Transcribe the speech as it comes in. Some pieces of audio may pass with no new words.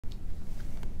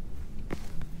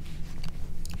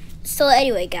So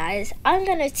anyway, guys, I'm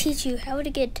gonna teach you how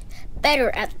to get better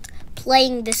at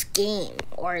playing this game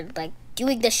or like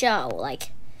doing the show. Like,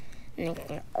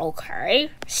 okay,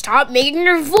 stop making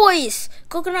your voice.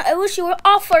 Coconut, I wish you were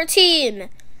off our team.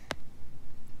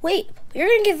 Wait, you're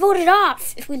gonna get voted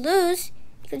off if we lose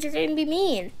because you're gonna be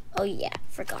mean. Oh yeah,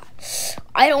 forgot.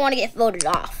 I don't want to get voted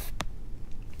off.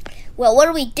 Well, what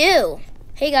do we do?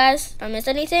 Hey guys, did I miss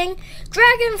anything?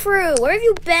 Dragon Fruit, where have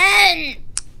you been?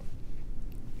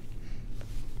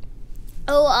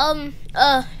 Oh,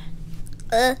 have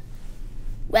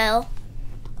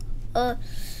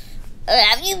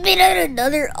you been at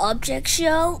another object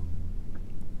show?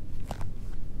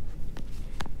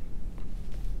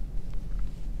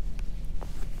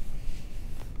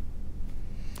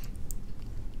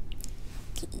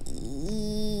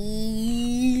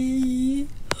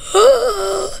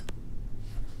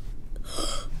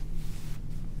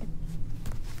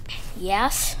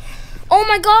 Yes? Oh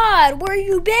my god, where have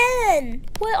you been?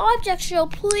 What object show?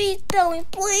 Please tell me,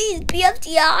 please.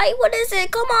 BFPA? What is it?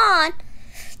 Come on.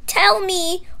 Tell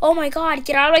me. Oh my god,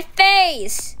 get out of my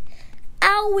face.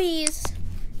 Owies.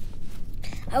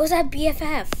 I was at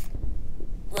BFF.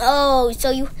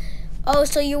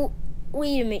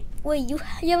 Wait a minute. Wait, you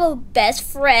have a best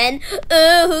friend?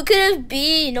 Who could it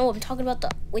be? No, I'm talking about the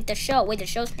show. Wait, the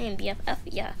show's name BFF,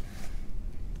 yeah.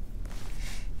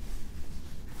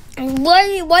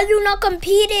 Why are you not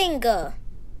competing? Oh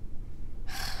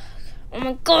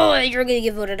my god, you're gonna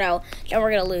get voted out. Now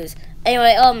we're gonna lose.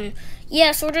 Anyway,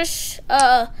 yeah, so we're just,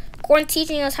 Corn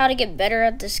teaching us how to get better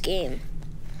at this game.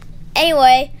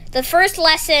 Anyway, the first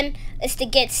lesson is to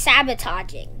get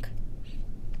sabotaging.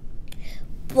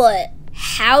 But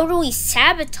how do we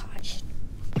sabotage?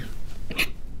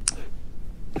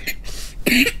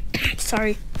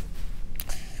 Sorry.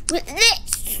 With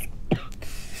this.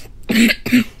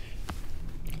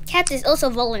 Cactus also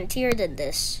volunteered in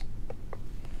this.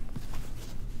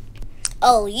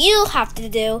 All you have to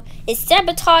do is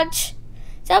sabotage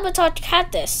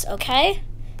Cactus, okay?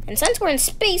 And since we're in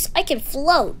space, I can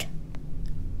float.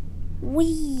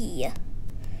 Wee.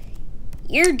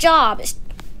 Your job is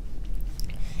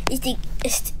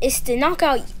to knock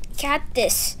out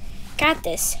Cactus.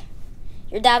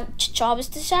 Your job is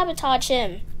to sabotage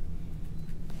him.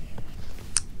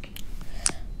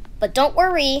 But don't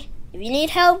worry, if you need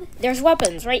help, there's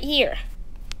weapons right here.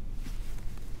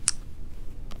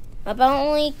 About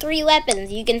only 3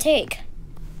 weapons you can take.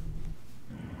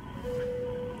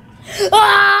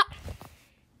 Ah!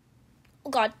 Oh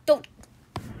god, don't.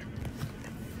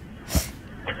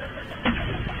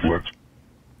 What?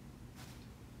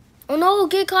 Oh no,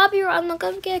 get copyright. I'm not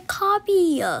gonna get a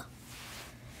copy.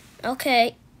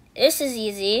 Okay, this is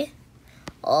easy.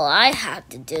 All I have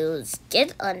to do is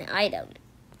get an item.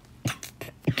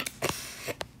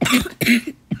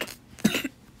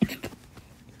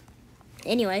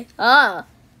 Anyway,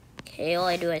 okay, all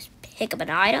I do is pick up an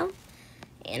item,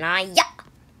 and I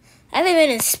haven't been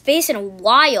in space in a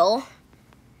while.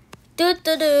 Did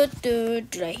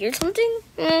I hear something?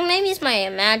 Maybe it's my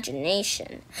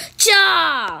imagination.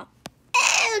 Cha!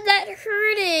 That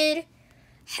hurted.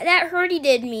 That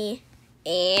did me.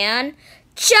 And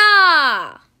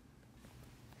cha!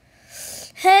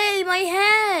 Hey, my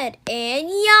head! And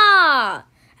yeah!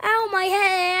 Ow, my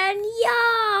head! And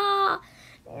yeah!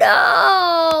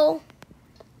 No!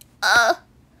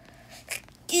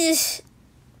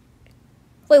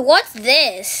 Wait, what's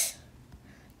this?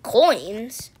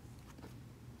 Coins?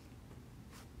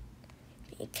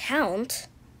 The account?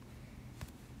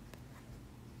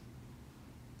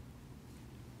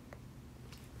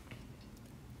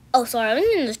 Oh, sorry, I'm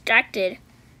getting distracted.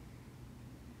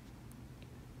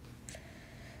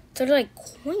 They're like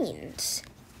coins.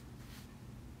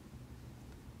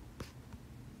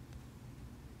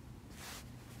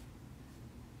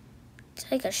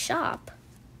 It's like a shop.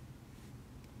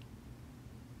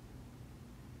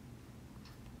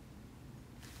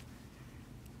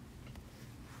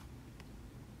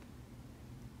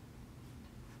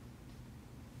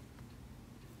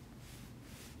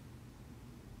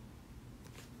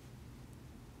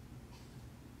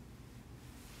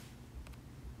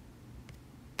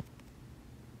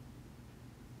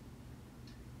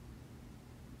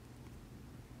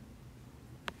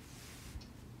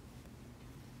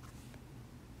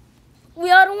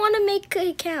 I don't want to make an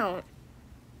account.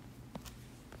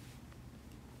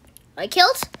 I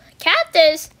killed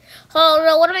Cactus. Oh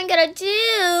no, what am I gonna do?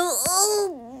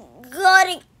 Oh god,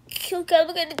 I'm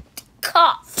gonna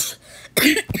cough.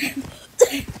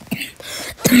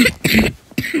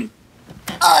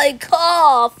 I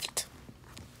coughed.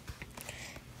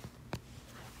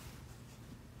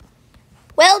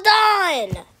 Well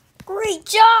done. Great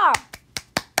job!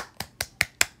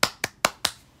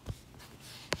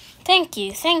 Thank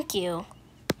you, thank you.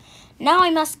 Now I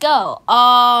must go.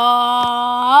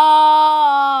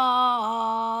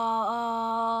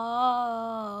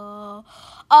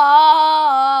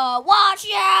 Watch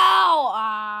out!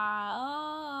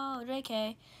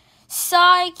 JK.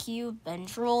 Psych, you've been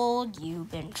trolled.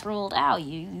 Ow,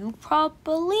 you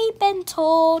probably been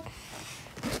told.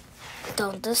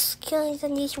 Don't just kill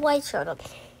these white shut up.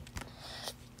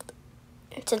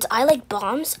 Since I like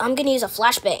bombs, I'm gonna use a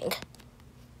flashbang.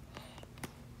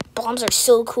 Bombs are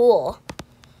so cool.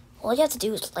 All you have to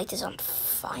do is light this on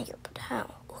fire, but how?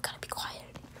 Oh, gotta be quiet.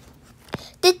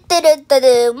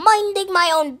 Minding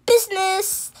my own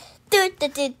business. How does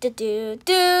it work?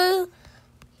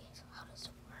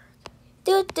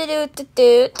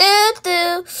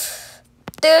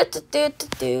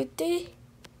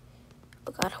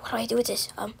 Oh God, what do I do with this?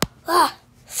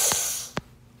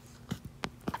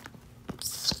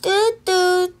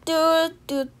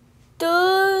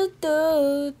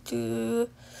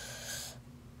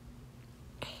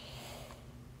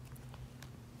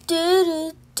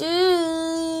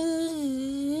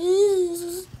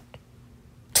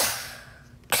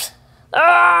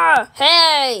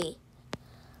 Hey!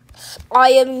 I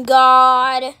am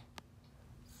God.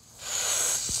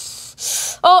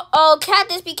 Oh,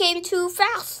 Katniss became too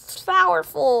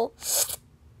powerful.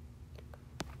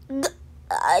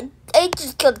 I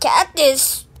just killed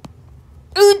Katniss.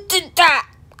 Who did that?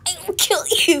 I will kill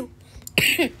you.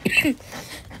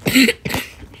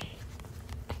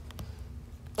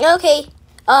 Okay,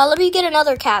 let me get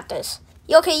another Katniss.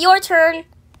 Okay, your turn.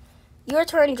 Your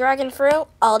turn, Dragon Fruit.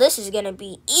 Oh, this is gonna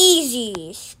be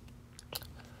easy.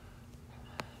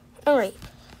 Alright.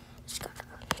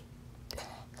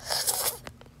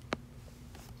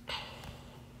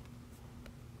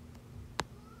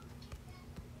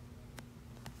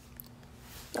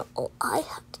 Now, all I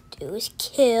have to do is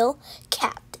kill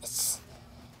Katniss.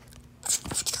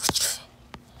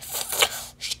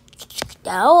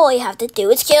 Now all I have to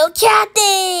do is kill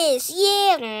Katniss.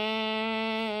 Yeah.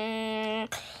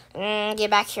 Get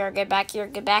back here.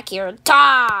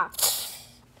 Ta!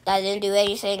 That didn't do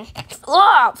anything.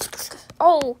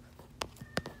 Oh.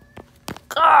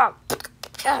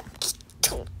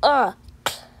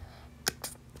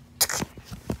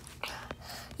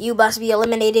 You must be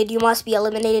eliminated.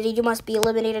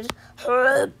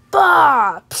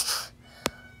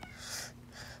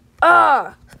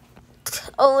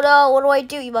 Oh no, what do I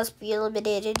do? You must be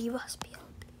eliminated.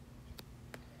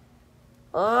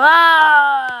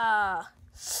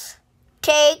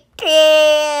 Take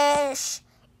this.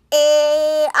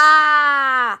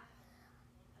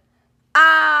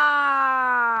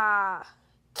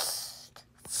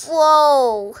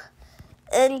 Whoa.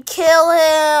 And kill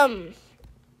him.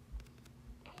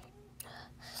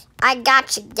 I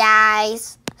got you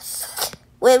guys.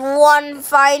 With one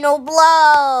final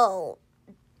blow.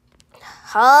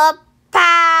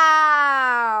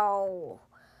 Pow!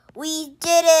 We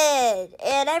did it!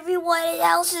 And everyone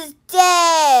else is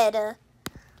dead!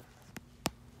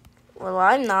 Well,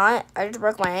 I'm not. I just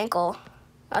broke my ankle.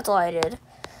 That's all I did.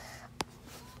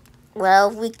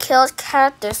 Well, we killed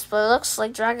Katniss, but it looks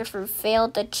like Dragonfruit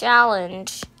failed the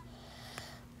challenge.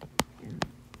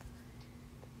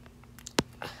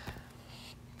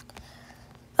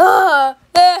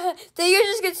 Then you're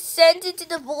just gonna send it to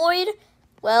the void?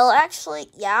 Well, actually,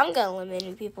 yeah, I'm gonna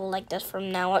eliminate people like this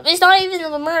from now on. It's not even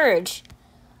a merge.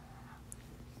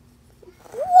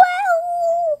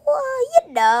 Well,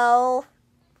 you know,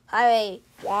 I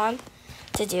want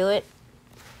to do it.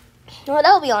 Well,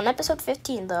 that'll be on episode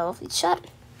 15, though. Shut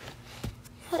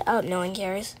up, no one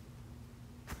cares.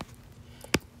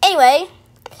 Anyway,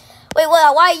 wait,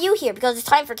 well, why are you here? Because it's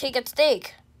time for Cake at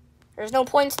Steak. There's no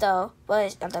points, though,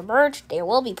 but at the merge, there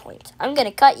will be points. I'm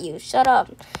gonna cut you. Shut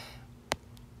up.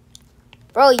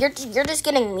 Bro, you're just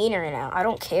getting meaner now. I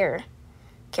don't care.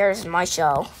 This is my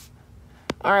show.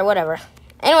 Alright, whatever.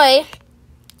 Anyway,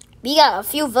 we got a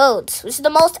few votes. This is the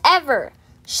most ever.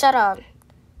 Shut up.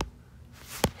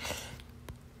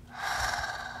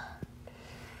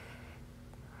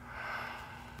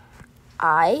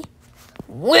 I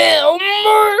will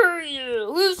murder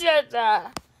you. Who said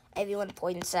that? Everyone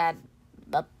points at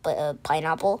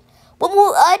pineapple.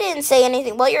 Well, I didn't say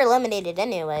anything. Well, you're eliminated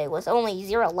anyway with only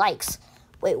 0 likes.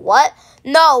 Wait, what?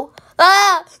 No.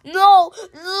 No.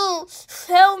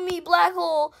 Help me, black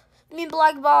hole.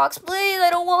 Black box. Please, I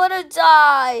don't want to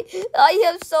die. I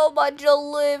have so much to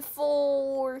live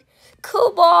for.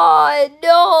 Come on.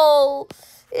 No.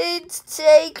 It's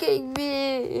taking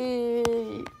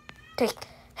me.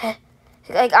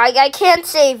 Like, I can't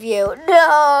save you.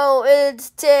 No,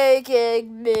 it's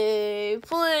taking me.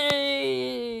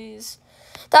 Please.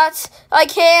 I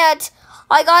can't.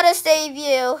 I gotta save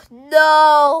you.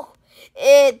 No,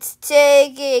 it's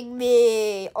taking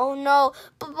me. Oh no.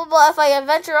 But if I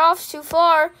venture off too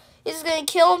far, it's gonna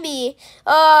kill me.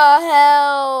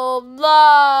 Help.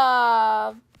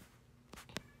 Mom.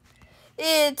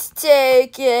 It's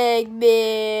taking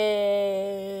me.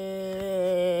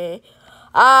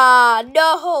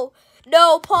 No.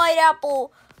 No,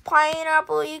 pineapple.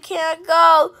 Pineapple, you can't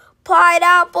go.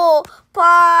 Pineapple.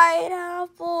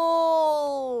 Pineapple.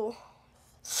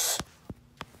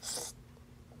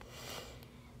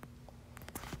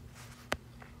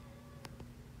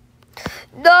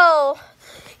 No,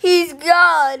 he's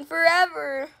gone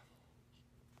forever.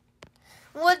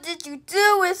 What did you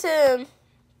do with him?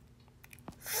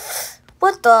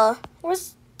 What the?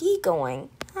 Where's he going?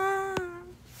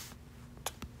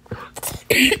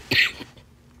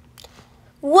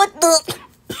 What the?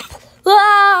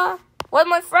 Where are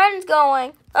my friends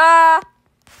going? Where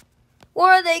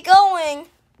are they going?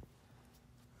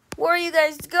 Where are you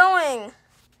guys going?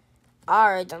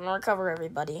 Alright, I'm gonna recover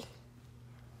everybody.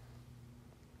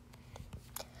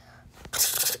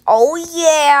 Oh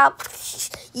yeah.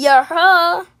 Yeah.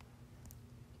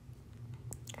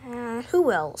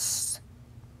 Who else?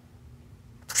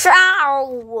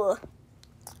 Chow!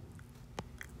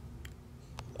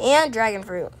 And dragon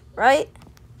fruit, right?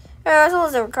 As well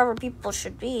as the recovered people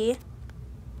should be.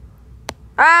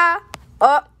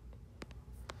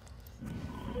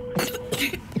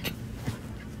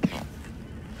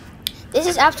 This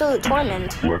is absolute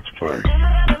torment. Let's play.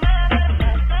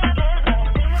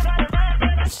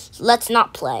 Let's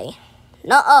not play.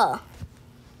 Nuh-uh.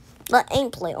 Let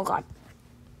ain't play. Oh god.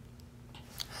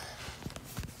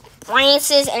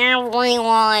 Francis,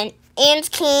 everyone. It's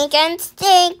cake and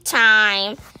steak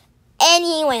time.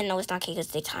 Anyway, no, it's not cake and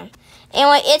steak time.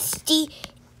 Anyway, it's the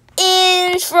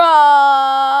intro.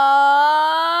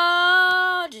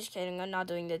 Just kidding. I'm not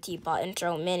doing the teapot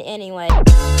intro anyway.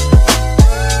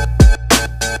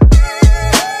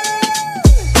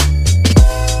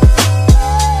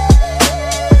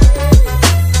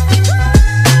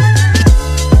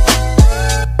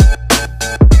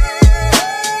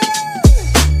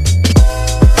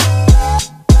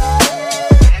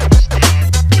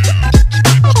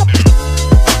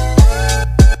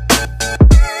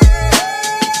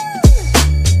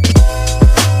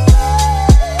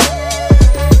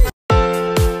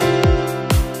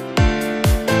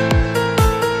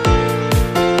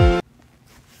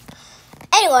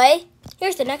 Anyway,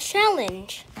 here's the next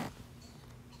challenge.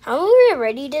 How are we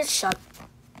ready to shut?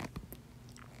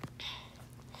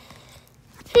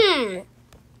 I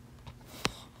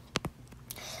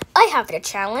have the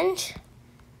challenge.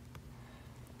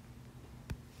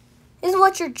 This is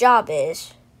what your job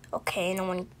is. Okay, no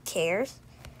one cares.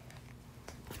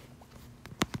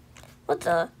 What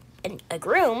the? A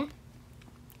groom?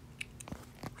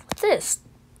 What's this?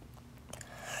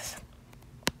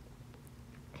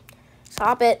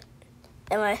 Stop it.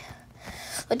 Anyway,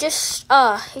 I just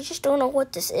don't know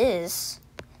what this is.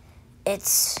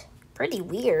 It's pretty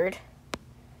weird.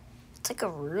 It's like a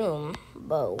room,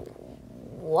 but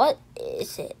what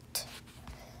is it?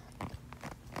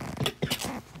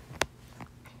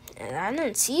 And I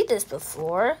didn't see this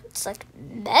before. It's like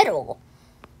metal.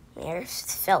 I never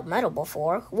felt metal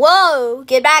before. Whoa!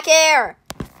 Get back here!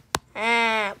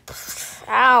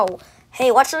 Ow.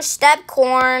 Hey, watch your step,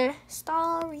 corn.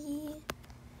 Sorry.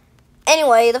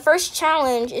 Anyway, the first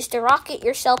challenge is to rocket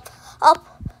yourself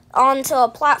up onto a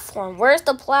platform. Where's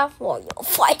the platform? You'll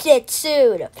find it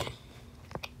soon.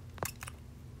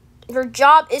 Your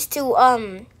job is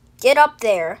to, get up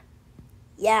there.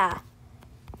 Yeah.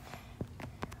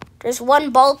 There's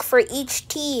one bulk for each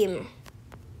team.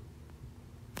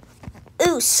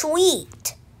 Ooh,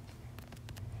 sweet.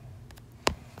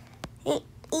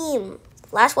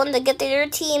 Last one to get to their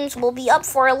teams will be up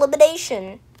for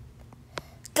elimination.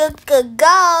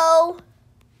 Go.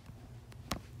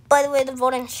 By the way, the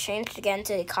voting's changed again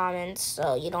to the comments,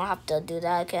 so you don't have to do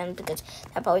that again because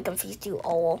that probably confused you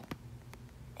all.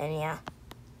 And yeah.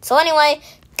 So anyway,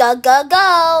 go.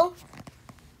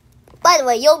 By the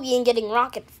way, you'll be getting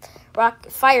rocket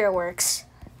fireworks.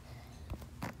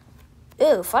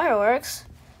 Ooh, fireworks.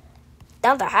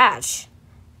 Down the hatch.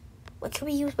 What can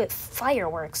we use with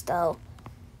fireworks though?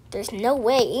 There's no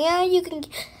way. Yeah, you can,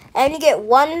 and you get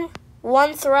one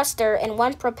thruster and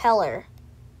one propeller.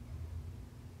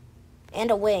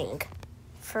 And a wing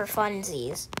for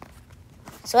funsies.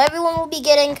 So everyone will be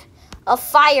getting a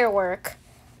firework.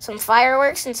 Some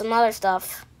fireworks and some other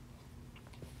stuff.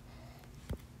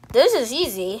 This is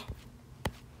easy.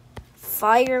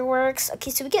 FireWorks.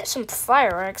 Okay, so we get some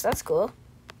fireworks. That's cool.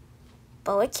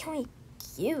 But what can we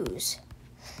use?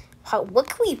 What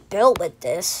can we build with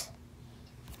this?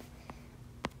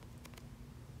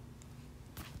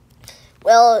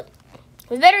 Well,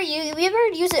 we better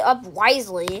use it up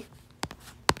wisely.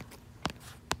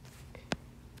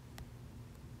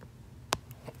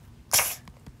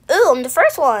 Ooh, I'm the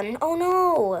first one. Oh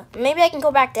no. Maybe I can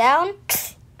go back down?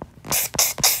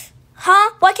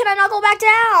 Huh? Why can I not go back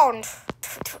down?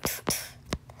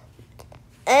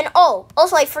 And oh,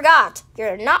 also I forgot.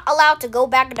 You're not allowed to go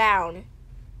back down.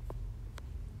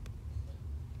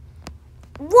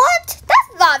 What?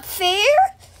 That's not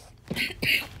fair.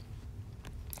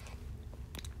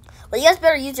 Well, you guys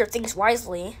better use your things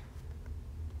wisely.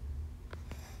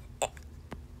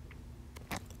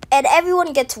 And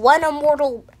everyone gets one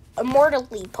immortally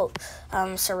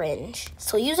syringe.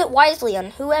 So use it wisely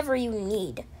on whoever you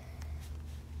need.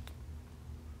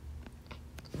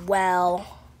 Well,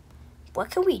 what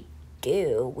can we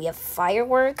do? We have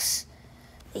fireworks.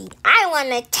 I want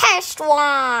to test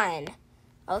one.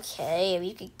 Okay, if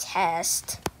you could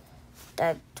test.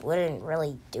 That wouldn't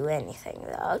really do anything,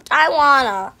 though. I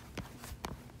wanna.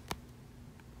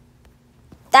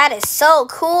 That is so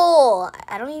cool.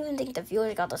 I don't even think the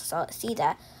viewers got to see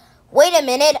that. Wait a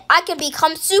minute. I can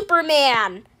become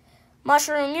Superman.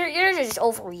 Mushroom, you're just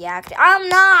overreacting. I'm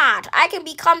not. I can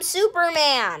become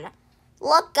Superman.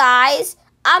 Look, guys.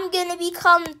 I'm going to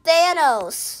become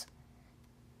Thanos.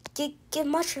 Get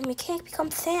Mushroom. You can't become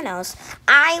Thanos.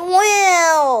 I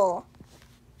will.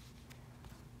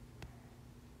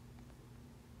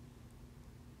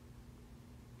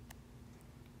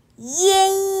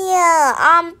 Yeah,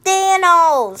 I'm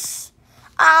Thanos.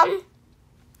 I'm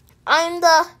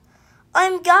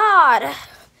God.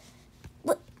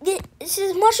 This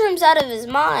is Mushroom's out of his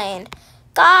mind.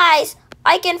 Guys,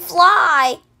 I can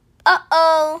fly.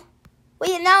 Uh-oh.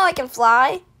 Wait, now I can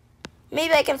fly.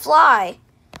 Maybe I can fly.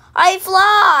 I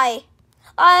fly.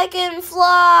 I can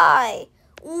fly.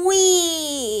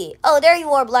 Wee. Oh, there you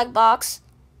are, Black Box.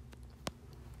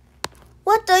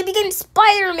 What the? He became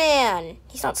Spider-Man.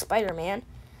 He's not Spider-Man.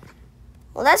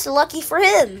 Well, that's lucky for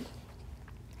him.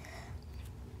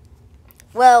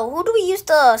 Well, who do we use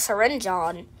the syringe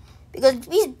on? Because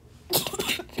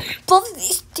both of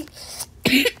these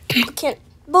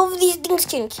things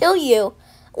can kill you.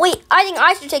 Wait, I think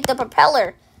I should take the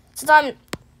propeller. And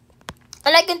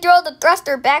I can throw the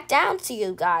thruster back down to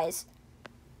you guys.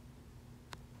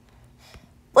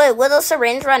 Wait, will the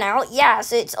syringe run out?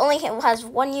 Yes, it has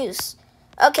one use.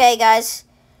 Okay, guys.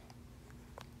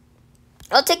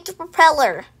 I'll take the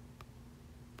propeller.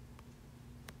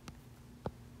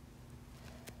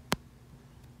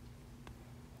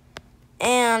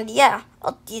 And yeah,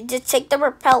 you just take the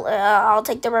propeller. I'll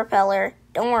take the propeller.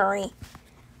 Don't worry.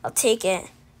 I'll take it.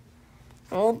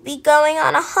 And we'll be going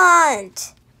on a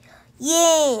hunt.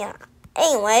 Yeah.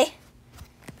 Anyway,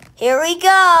 here we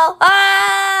go.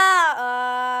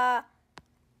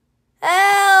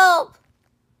 Help!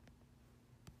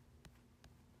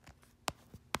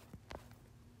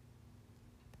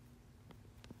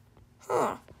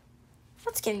 Huh.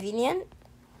 That's convenient.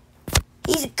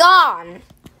 He's gone.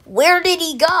 Where did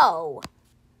he go?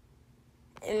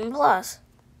 And plus,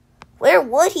 where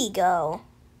would he go?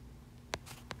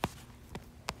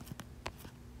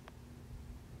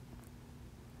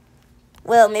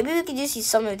 Well, maybe we could just use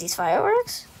some of these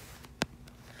fireworks.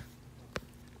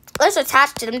 Let's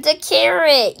attach them to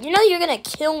Carrot. You know you're gonna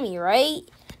kill me, right?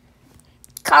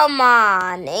 Come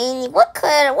on, Amy. What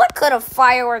could a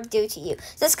firework do to you?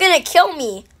 That's gonna kill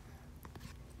me.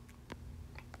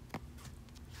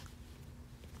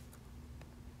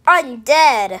 I'm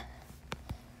dead.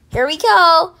 Here we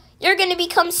go. You're gonna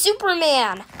become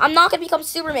Superman. I'm not gonna become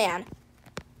Superman.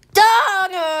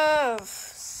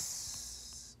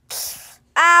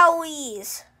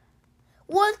 Owies.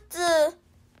 What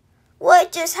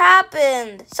just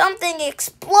happened? Something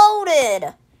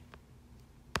exploded.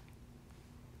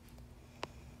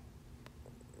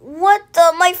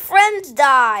 My friends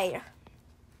died.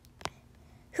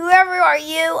 Whoever are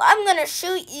you, I'm gonna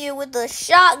shoot you with the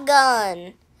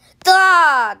shotgun.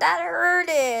 Duh, that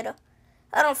hurted.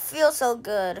 I don't feel so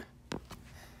good.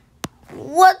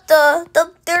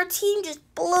 Their team just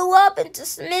blew up into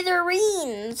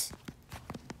smithereens.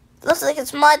 Looks like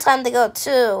it's my time to go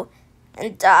too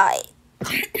and die.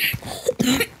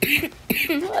 I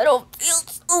don't feel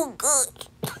so good.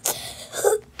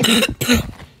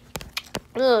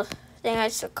 Ugh, I think I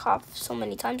should cough so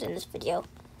many times in this video.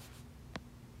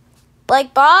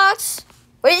 Black Box,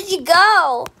 where did you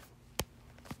go?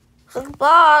 Black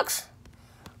Box,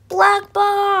 Black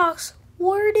box,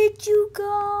 where did you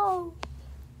go?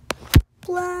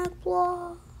 Black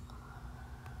box.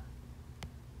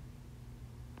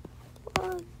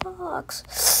 Black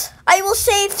box. I will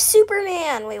save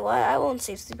Superman. Wait, what? I won't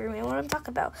save Superman. What am I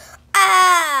talking about?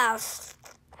 Ah!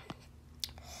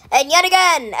 And yet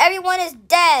again, everyone is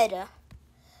dead.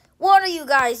 What are you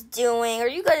guys doing? Are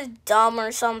you guys dumb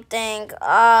or something?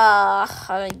 Oh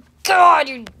my God,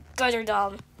 you guys are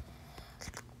dumb.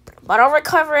 But I'll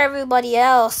recover everybody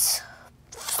else.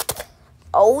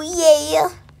 Oh yeah.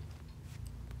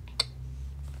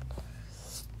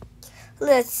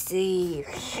 Let's see.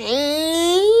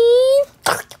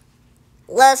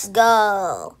 Let's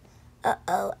go.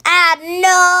 Uh-oh. Ah,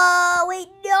 no. Wait,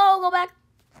 no. Go back.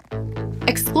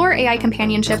 Explore AI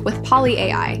companionship with Poly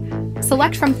AI.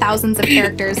 Select from thousands of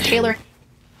characters tailored.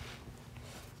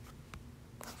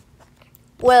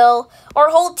 Well, our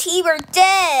whole team are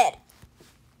dead.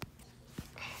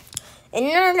 And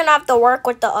you're going to have to work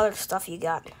with the other stuff you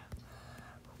got.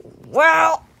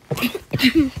 Well.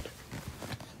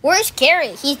 Where's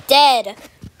Carrot? He's dead.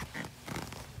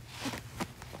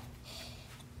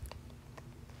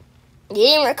 You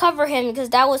didn't recover him because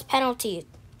that was penalty.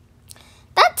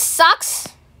 That sucks.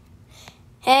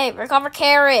 Hey, recover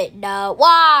Carrot. No.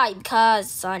 Why?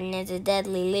 Because Sun is a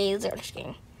deadly laser. Just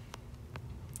kidding.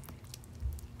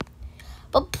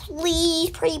 But please,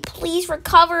 pretty please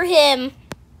recover him.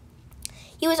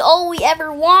 He was all we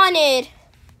ever wanted.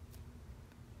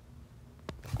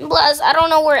 And plus, I don't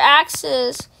know where Axe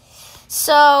is.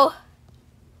 So,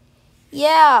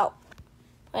 yeah.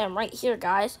 I'm right here,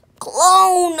 guys.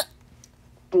 Clone!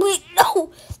 Wait,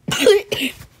 no!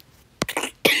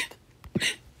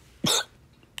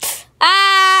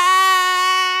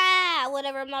 Ah!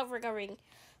 Whatever, I'm not recovering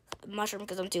mushroom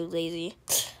because I'm too lazy.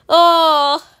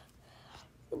 Oh!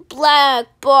 Black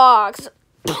box.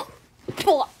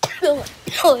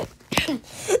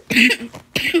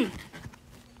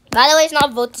 By the way, it's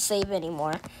not vote to save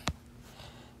anymore.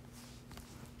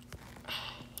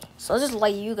 So I'll just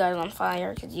light you guys on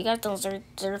fire because you guys don't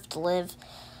deserve to live.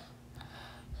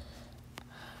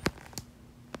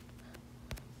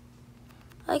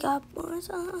 I got more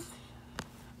time.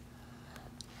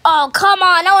 Oh, come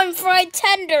on. Now I'm fried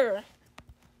tender.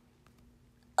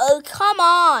 Oh, come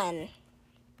on.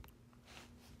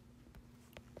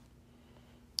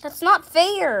 That's not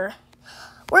fair.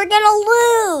 We're gonna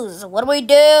lose. What do we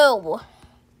do?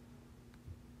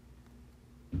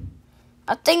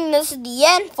 I think this is the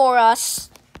end for us.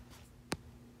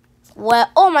 Well,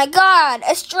 oh my God,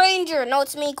 a stranger. No,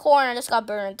 it's me, Corn. I just got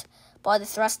burned by the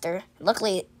thruster.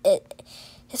 Luckily, it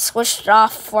switched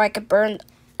off before I could burn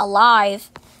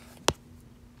alive.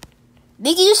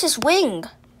 We can use his wing.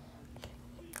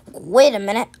 Wait a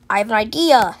minute. I have an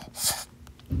idea.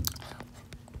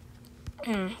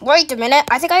 Wait a minute.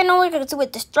 I think I know what I'm going to do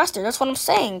with this thruster. That's what I'm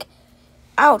saying.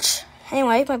 Ouch.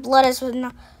 Anyway, my blood is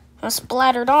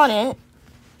splattered on it.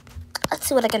 Let's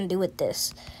see what I can do with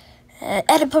this.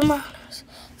 Edit parameters.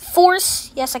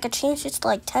 Force. Yes, I could change it to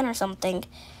like 10 or something.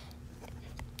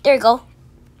 There you go.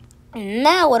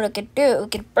 Now what I could do,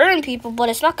 it could burn people, but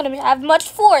it's not going to have much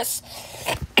force.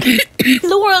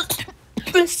 The world.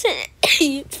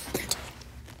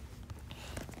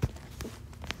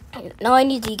 Now I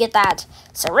need to get that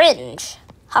syringe.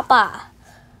 Hoppa.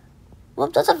 Well,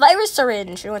 that's a virus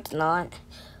syringe. No, it's not.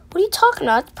 What are you talking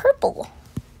about? It's purple.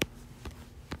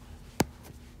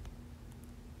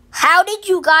 How did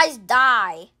you guys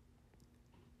die?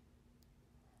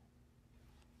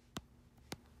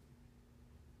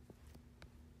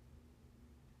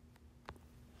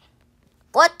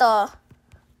 What the?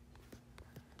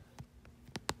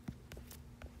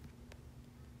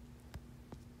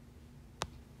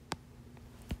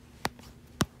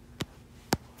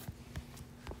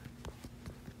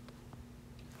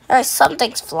 Alright,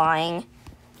 something's flying.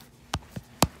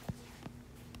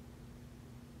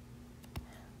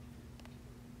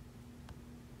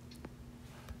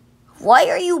 Why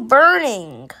are you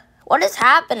burning? What is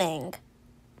happening?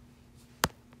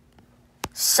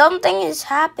 Something is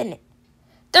happening.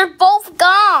 They're both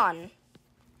gone.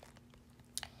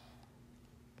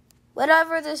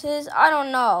 Whatever this is, I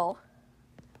don't know.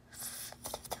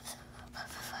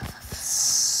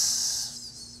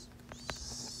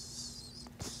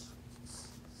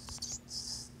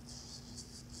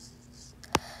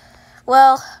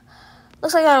 Well,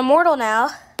 looks like I'm immortal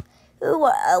now. Ooh,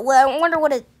 I wonder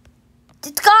what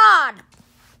it's gone!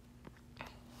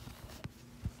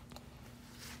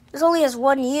 This only has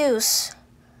one use.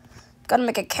 Gotta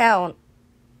make it count.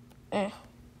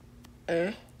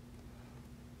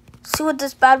 See what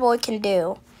this bad boy can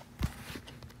do.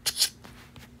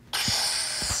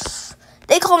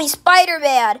 call me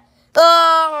Spider-Man.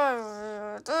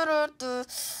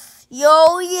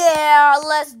 Yo, yeah,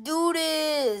 let's do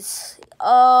this.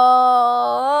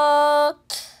 I'm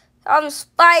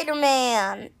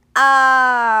Spider-Man.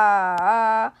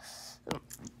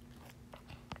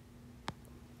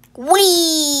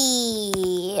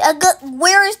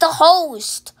 Where is the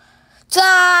host?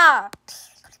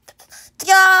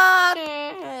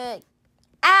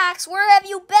 Axe, where have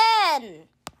you been?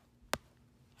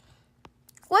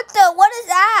 What is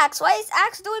Axe? Why is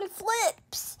Axe doing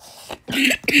flips?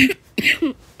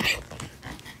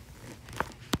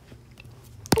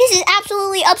 This is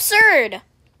absolutely absurd.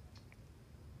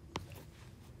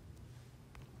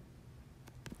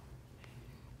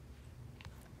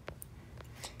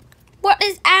 What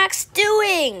is Axe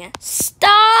doing?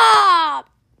 Stop!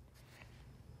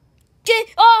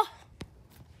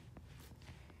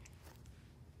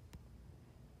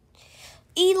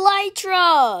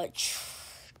 Elytra.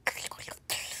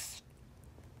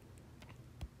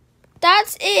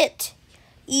 That's it.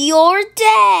 You're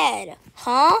dead.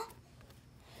 Huh?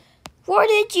 Where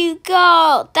did you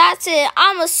go? That's it.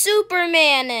 I'm a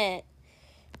Superman.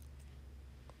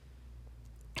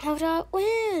 How did I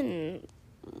win?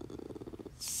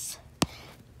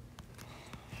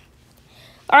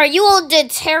 Alright, you all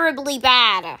did terribly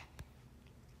bad.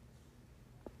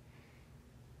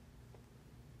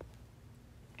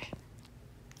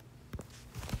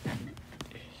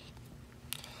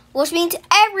 Which means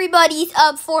everybody's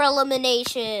up for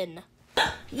elimination.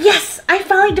 Yes, I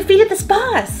finally defeated this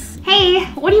boss. Hey,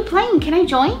 what are you playing? Can I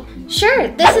join? Sure,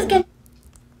 this is good.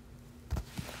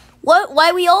 What? Why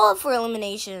are we all up for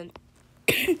elimination?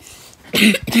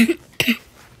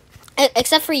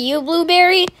 Except for you,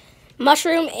 Blueberry,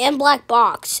 Mushroom, and Black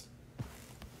Box.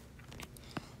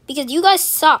 Because you guys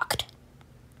sucked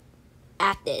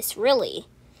at this, really.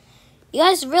 You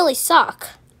guys really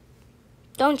suck.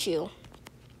 Don't you?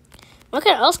 What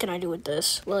else can I do with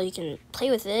this? Well, you can play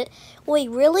with it.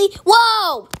 Wait, really?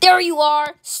 Whoa! There you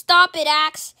are! Stop it,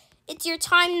 Axe! It's your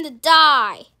time to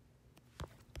die.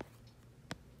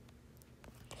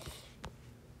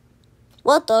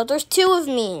 What the? There's two of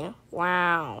me.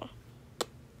 Wow.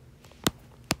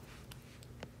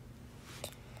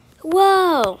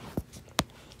 Whoa!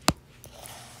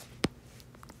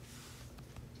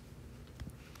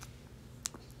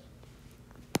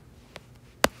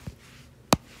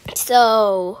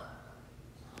 So,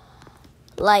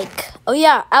 oh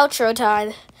yeah, outro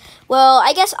time. Well,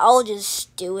 I guess I'll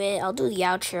just do it. I'll do the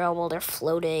outro while they're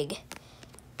floating.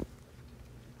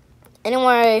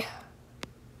 Anyway.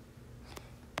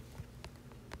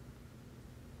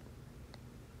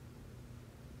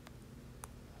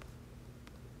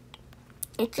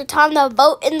 It's your time to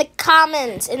vote in the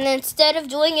comments. And instead of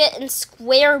doing it in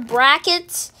square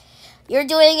brackets, you're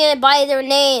doing it by their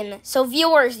name. So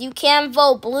viewers, you can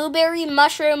vote Blueberry,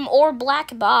 Mushroom, or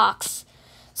Black Box.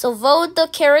 So vote the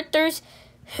characters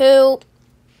who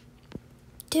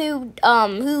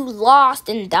lost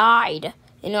and died,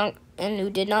 and who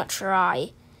did not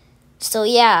try. So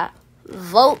yeah,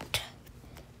 vote,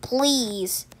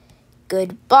 please.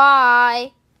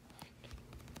 Goodbye.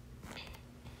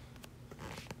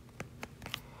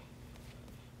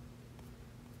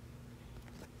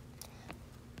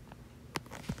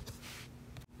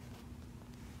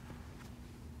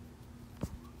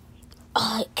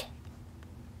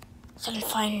 Someone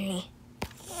find me.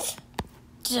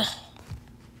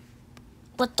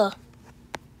 What the?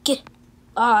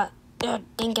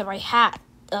 Didn't get my hat.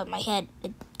 My head.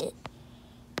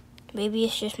 Maybe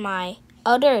it's just my.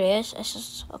 Oh, there it is. It's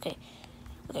just okay.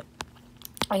 Okay.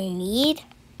 I need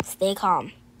stay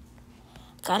calm.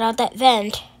 Got out that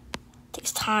vent.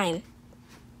 Takes time.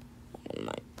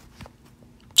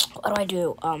 What do I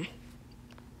do? I'll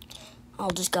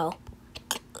just go.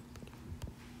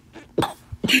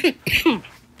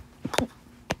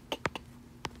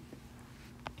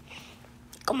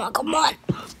 Come on.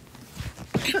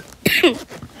 I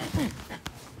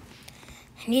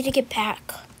need to get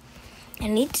back. I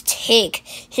need to take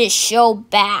his show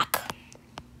back.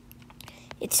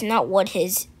 It's not what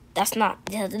his... That's not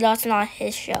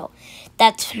his show.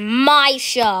 That's my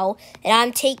show, and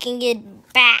I'm taking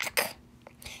it back.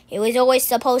 It was always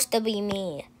supposed to be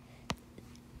me.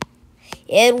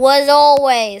 It was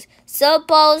always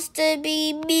supposed to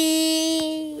be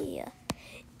me.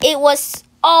 It was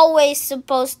always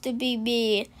supposed to be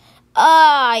me.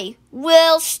 I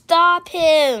will stop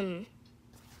him.